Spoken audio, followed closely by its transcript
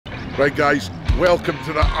Right guys, welcome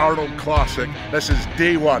to the Arnold Classic. This is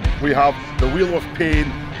day one. We have the Wheel of Pain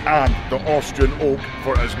and the Austrian Oak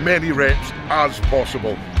for as many reps as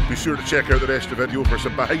possible. Be sure to check out the rest of the video for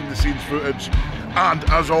some behind the scenes footage. And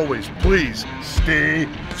as always, please stay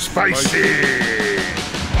spicy.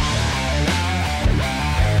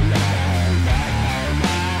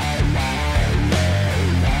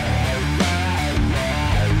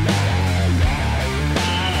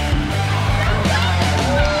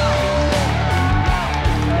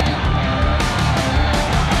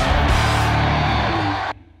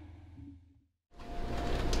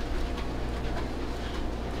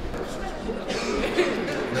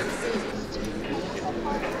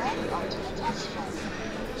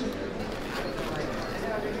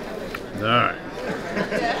 All right,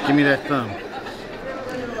 give me that thumb.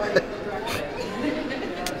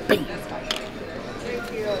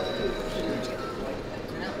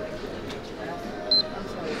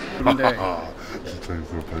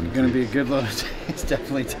 It's gonna be a good load of day. It's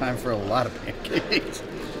definitely time for a lot of pancakes.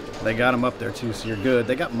 They got them up there too, so you're good.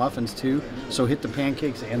 They got muffins too, so hit the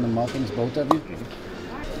pancakes and the muffins, both of you.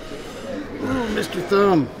 Oh, Mr.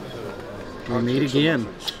 Thumb. We'll meet again.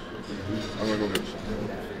 I'm gonna go get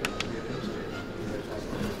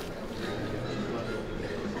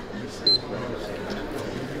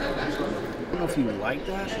I don't know if you like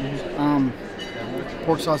that.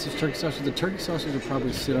 Pork sausage, turkey sausage. The turkey sausage will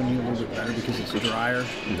probably sit on you a little bit better because it's drier.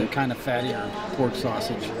 The kind of fattier pork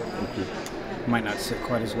sausage might not sit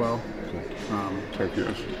quite as well. thank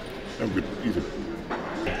you. I'm good. Easy.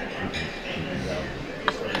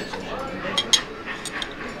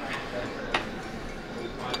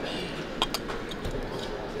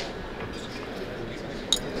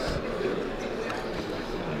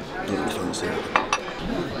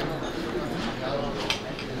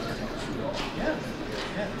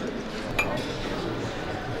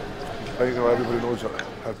 I think everybody knows that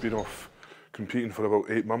I've been off competing for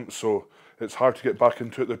about 8 months, so it's hard to get back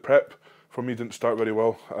into it. The prep for me didn't start very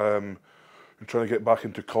well. I'm trying to get back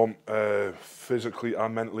into comp physically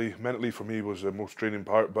and mentally. Mentally for me was the most draining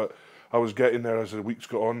part, but I was getting there as the weeks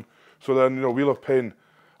got on. So then, you know, Wheel of Pain,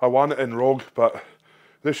 I won it in ROG, but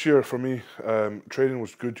this year for me, training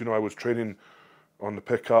was good. You know, I was training on the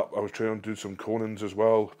pickup, I was training on doing some Conans as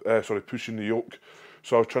well, pushing the yoke.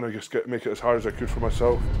 So I was trying to just make it as hard as I could for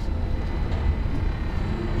myself.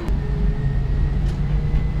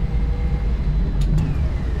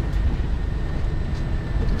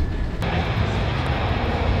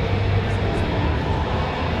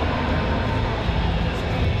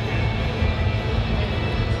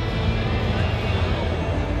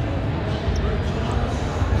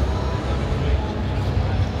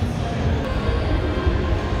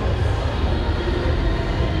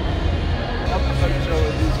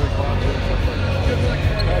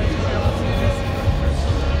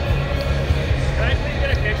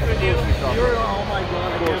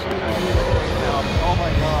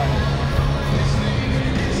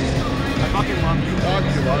 I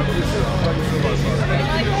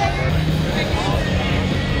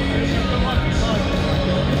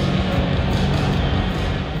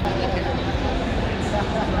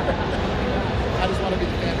just want to be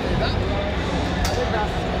the fan of that.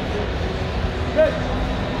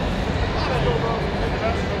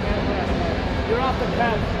 You're off the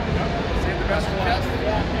cat. Save the best for last.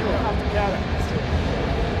 Yeah, you're off the cat.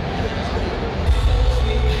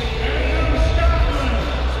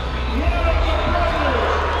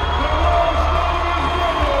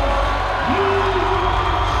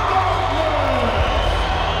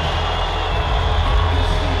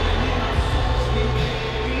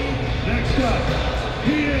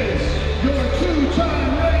 He is your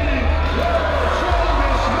two-time reigning world's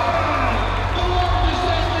strongest man, the longest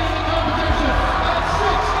lasting in the competition at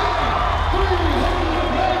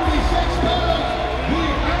 6'396 pounds,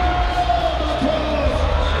 the Arnold of Pros,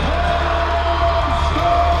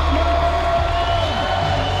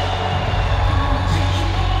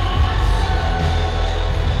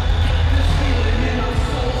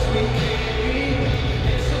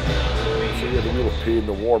 So yeah, the Wheel of Pain,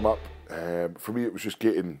 the warm-up. For me, it was just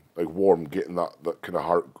getting like warm, getting that kind of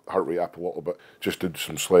heart rate up a little bit. Just did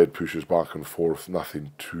some sled pushes back and forth. It's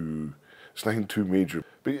nothing too major.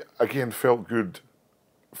 But again, felt good.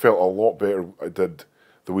 Felt a lot better. I did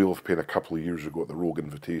the Wheel of Pain a couple of years ago at the Rogue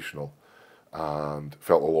Invitational, and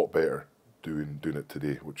felt a lot better doing it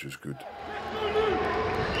today, which is good.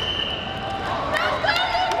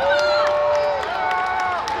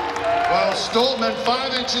 Well, Stoltman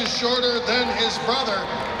 5 inches shorter than his brother,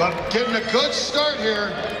 but getting a good start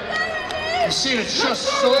here. You've seen it's just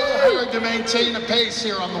so hard to maintain a pace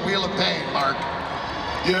here on the Wheel of Pain, Mark.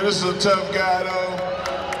 Yeah, this is a tough guy,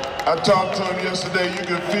 though. I talked to him yesterday. You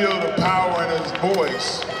can feel the power in his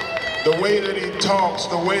voice. The way that he talks,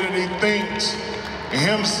 the way that he thinks,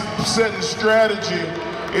 him setting strategy,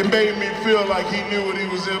 it made me feel like he knew what he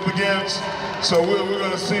was up against. So we're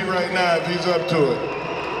going to see right now if he's up to it.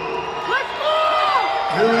 Let's go!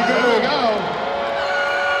 Here we go. Here we go.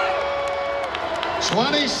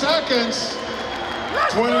 20 seconds.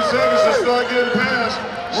 20 seconds to start getting past.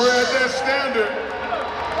 We're at that standard.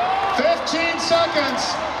 15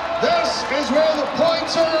 seconds. This is where the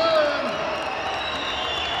points are earned.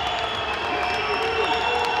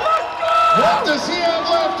 What does he have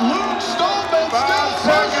left? Luke Stoltman still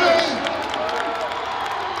pushing.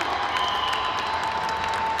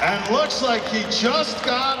 And looks like he just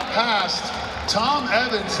got past Tom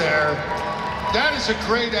Evans there. That is a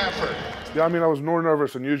great effort. Yeah, I mean, I was more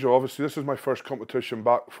nervous than usual. Obviously, this is my first competition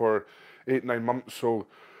back for 8-9 months, so,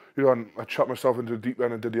 you know, I chucked myself into the deep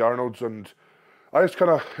end and did the Arnolds, and I just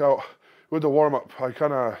kind of, you know, with the warm-up, I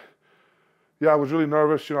kind of, yeah, I was really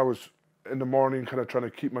nervous. You know, I was in the morning kind of trying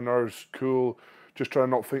to keep my nerves cool, just trying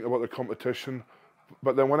to not think about the competition.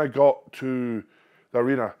 But then when I got to the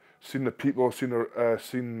arena, seeing the people, seeing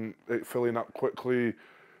it filling up quickly,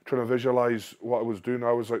 trying to visualize what I was doing,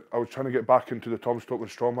 I was trying to get back into the Tom Stoltman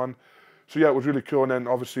Strongman. So yeah, it was really cool. And then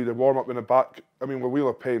obviously the warm up in the back, I mean, with Wheel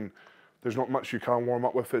of Pain, there's not much you can warm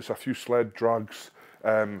up with. It's a few sled drags,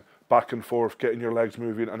 back and forth, getting your legs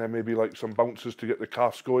moving, and then maybe like some bounces to get the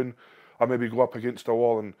calves going. Or maybe go up against the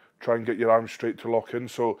wall and try and get your arms straight to lock in.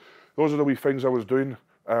 So those are the wee things I was doing.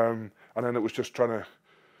 And then it was just trying to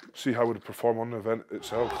see how I would perform on the event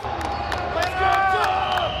itself. Let's go,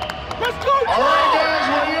 Tom! Let's go, Tom! All right, guys,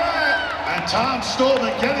 where you at? And Tom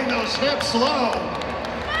Stoltman getting those hips low.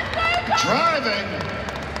 Driving.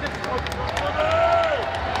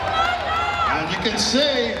 And you can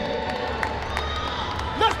see,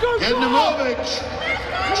 getting him moving,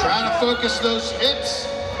 trying to focus those hips.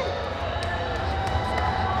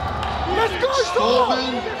 Let's go,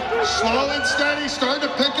 Stoltman, slow and steady, starting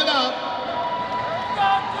to pick it up.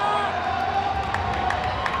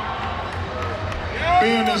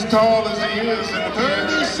 Being as tall as he is, and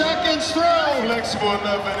 30 seconds through. Flexible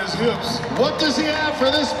enough in his hips. What does he have for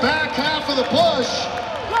this back half of the push?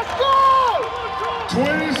 Let's go!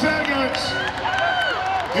 20 seconds.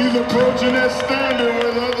 He's approaching that standard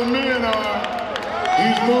where the other men are.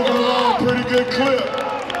 He's moving along a pretty good clip.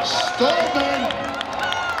 Stoltman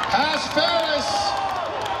past Ferris,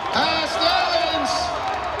 past Evans.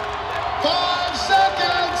 5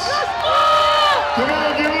 seconds. Come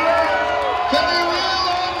on, give it up. Can he wheel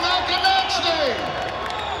on Nakanichny?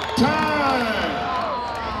 Time.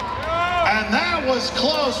 And that was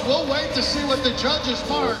close. We'll wait to see what the judges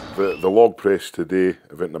mark. The log press today,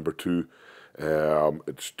 event number 2,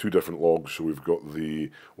 it's 2 different logs. So we've got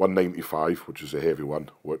the 195, which is a heavy one,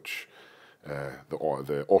 which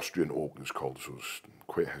the Austrian oak is called, so it's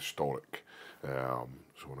quite historic.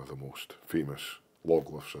 It's one of the most famous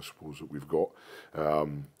log lifts, I suppose, that we've got.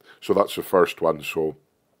 So that's the first one. So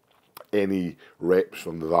any reps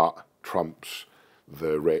on that trumps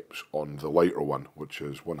the reps on the lighter one, which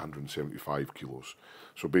is 175 kilos.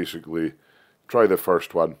 So basically, try the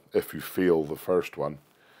first one. If you fail the first one,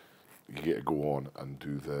 you get to go on and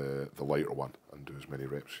do the lighter one and do as many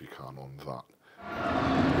reps as you can on that.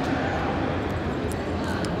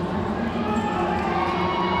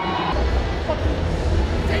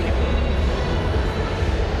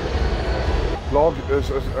 Log is,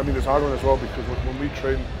 I mean, it's hard one as well, because when we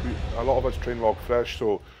train, a lot of us train log fresh,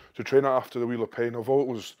 so to train it after the Wheel of Pain, although it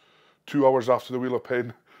was 2 hours after the Wheel of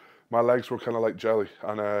Pain, my legs were kind of like jelly,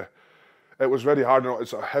 and it was very hard.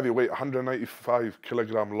 It's a heavy weight, 195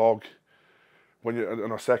 kilogram log, when you're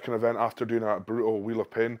in a second event after doing a brutal Wheel of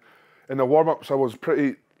Pain. In the warm-ups, I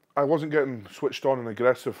wasn't getting switched on and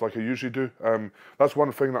aggressive like I usually do. That's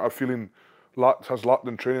one thing that I'm feeling has lacked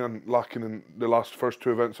in training and lacking in the first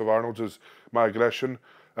 2 events of Arnold's is my aggression.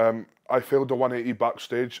 I failed the 180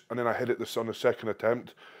 backstage, and then I hit it on the second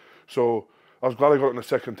attempt. So I was glad I got it on the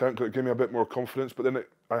second attempt because it gave me a bit more confidence. But then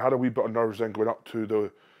I had a wee bit of nerves then going up to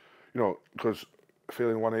the, you know, because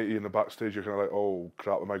failing 180 in the backstage, you're kind of like, oh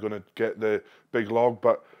crap, am I going to get the big log?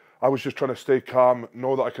 But I was just trying to stay calm,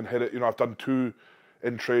 know that I can hit it. You know, I've done 2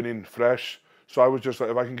 in training fresh, so I was just like,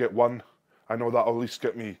 if I can get 1, I know that'll at least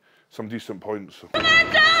get me some decent points. You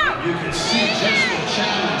can see just the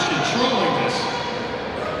challenge controlling this.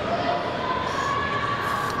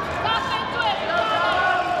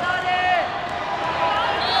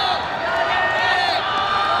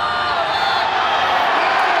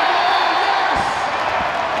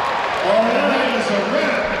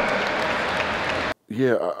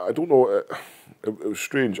 Yeah, I don't know. It was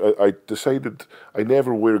strange. I decided I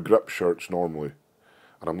never wear grip shirts normally,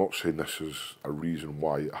 and I'm not saying this is a reason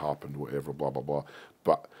why it happened, whatever, blah, blah, blah,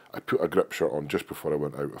 but I put a grip shirt on just before I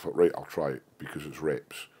went out. I thought, right, I'll try it, because it's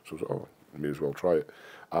reps. So I was like, oh, I may as well try it.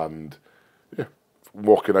 And, yeah,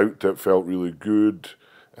 walking out, it felt really good.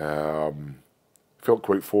 Felt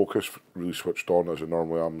quite focused, really switched on as I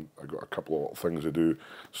normally am. I got a couple of little things to do,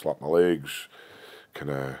 slap my legs,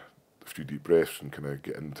 kind of a few deep breaths and kind of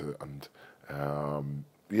get into it. And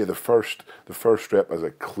yeah, the first rep as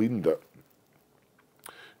I cleaned it,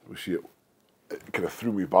 we see it kind of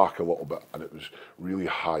threw me back a little bit, and it was really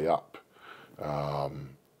high up, a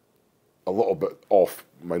little bit off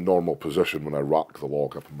my normal position when I racked the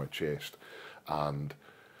log up in my chest, and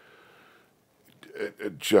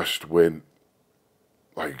it just went.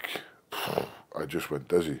 Like, I just went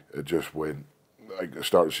dizzy. It just went, like, I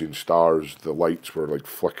started seeing stars, the lights were like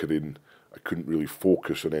flickering, I couldn't really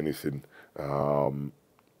focus on anything. Yeah,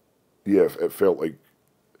 it felt like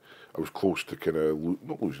I was close to kind of,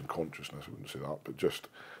 not losing consciousness, I wouldn't say that, but just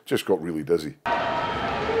got really dizzy. 10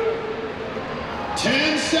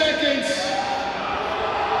 seconds.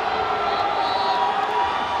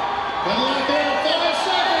 Good luck there, 5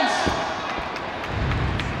 seconds.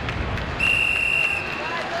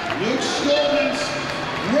 Luke Stoltman's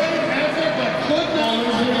great effort, but could not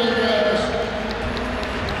finish.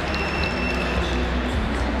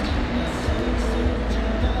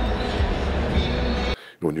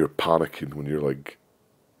 When you're panicking, when you're like,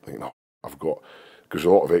 thinking, oh, I've got, because there's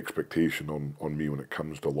a lot of expectation on me when it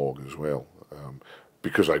comes to log as well,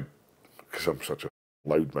 because I'm such a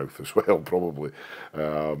loudmouth as well, probably,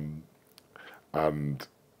 and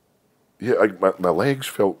yeah, my legs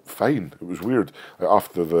felt fine. It was weird.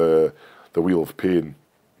 After the wheel of pain,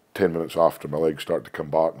 10 minutes after, my legs started to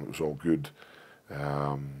come back and it was all good.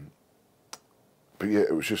 But yeah,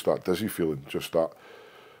 it was just that dizzy feeling, just that.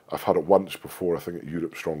 I've had it once before, I think at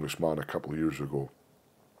Europe's Strongest Man a couple of years ago,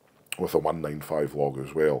 with a 195 log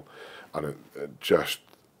as well, and it just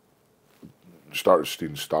started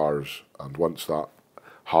seeing stars, and once that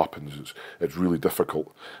happens, it's really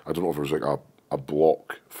difficult. I don't know if there's like a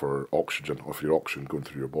block for oxygen, or for your oxygen going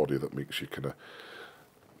through your body that makes you kind of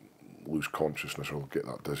lose consciousness or get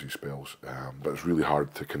that dizzy spells, but it's really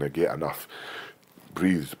hard to kind of get enough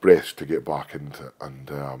breaths to get back into it,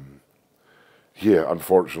 and yeah,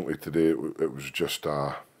 unfortunately today it was just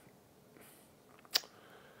a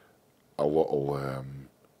little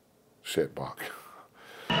setback.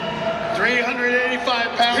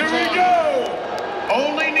 385 pounds. Here we go.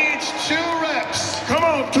 Only needs 2 reps. Come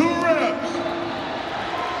on, 2 reps.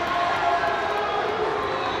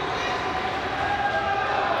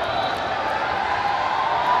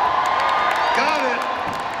 Got it.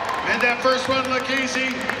 Made that first one look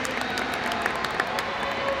easy.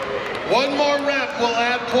 1 more rep will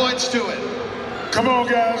add points to it. Come on,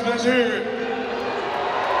 guys, let's hear it.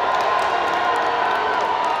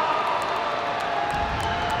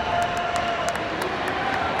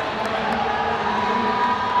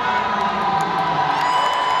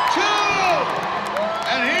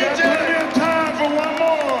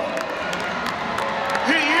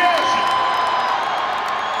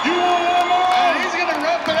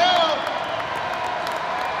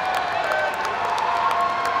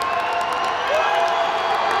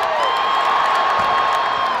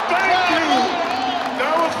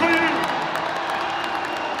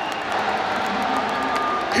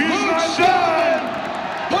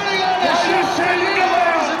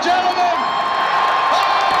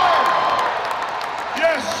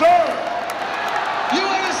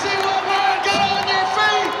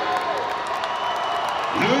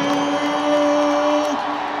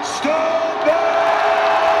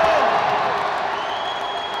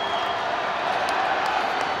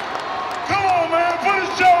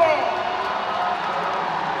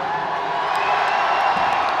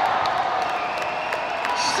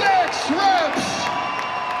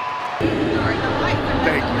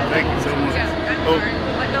 Thank you so much.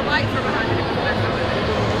 Like the lights are behind you.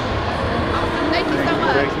 Awesome. Thank you so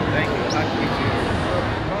much. Thank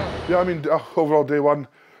you. Yeah, I mean, overall day one,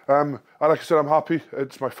 and like I said, I'm happy.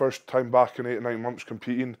 It's my first time back in 8 or 9 months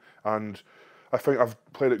competing, and I think I've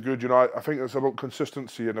played it good. You know, I think it's about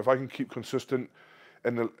consistency, and if I can keep consistent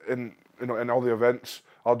in all the events,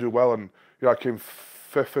 I'll do well. And you know, I came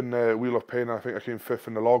 5th in the Wheel of Pain, and I think I came 5th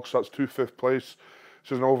in the log, so that's 2 5th place.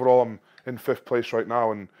 So overall, I'm in 5th place right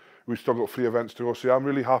now, and we've still got 3 events to go. So yeah, I'm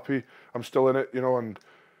really happy. I'm still in it, you know, and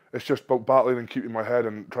it's just about battling and keeping my head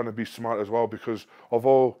and trying to be smart as well, because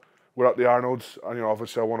although we're at the Arnolds, and you know,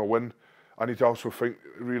 obviously I want to win, I need to also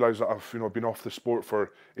realise that I've been off the sport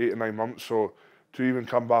for 8 or 9 months. So to even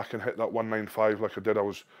come back and hit that 195 like I did, I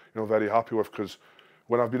was, you know, very happy with, because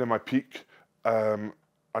when I've been in my peak and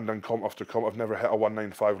done comp after comp, I've never hit a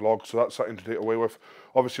 195 log, so that's something to take away with.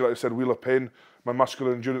 Obviously, like I said, wheel of pain, my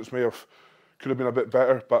muscular endurance could have been a bit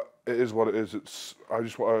better, but it is what it is. I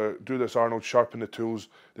just want to do this Arnold, sharpen the tools,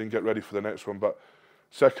 then get ready for the next one. But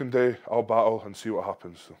second day, I'll battle and see what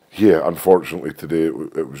happens. So. Yeah, unfortunately today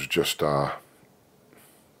it was just a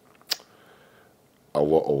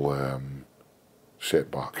little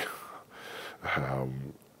setback.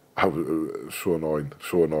 I was so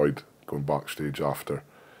annoyed going backstage after,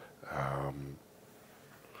 you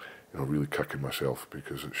know, really kicking myself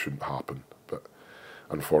because it shouldn't happen. But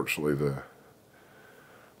unfortunately,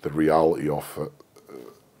 the reality of it,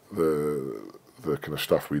 the kind of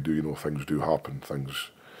stuff we do, you know, things do happen,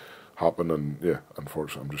 and yeah,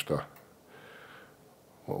 unfortunately, I'm just a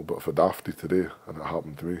little bit of a dafty today, and it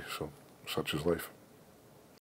happened to me. So such is life.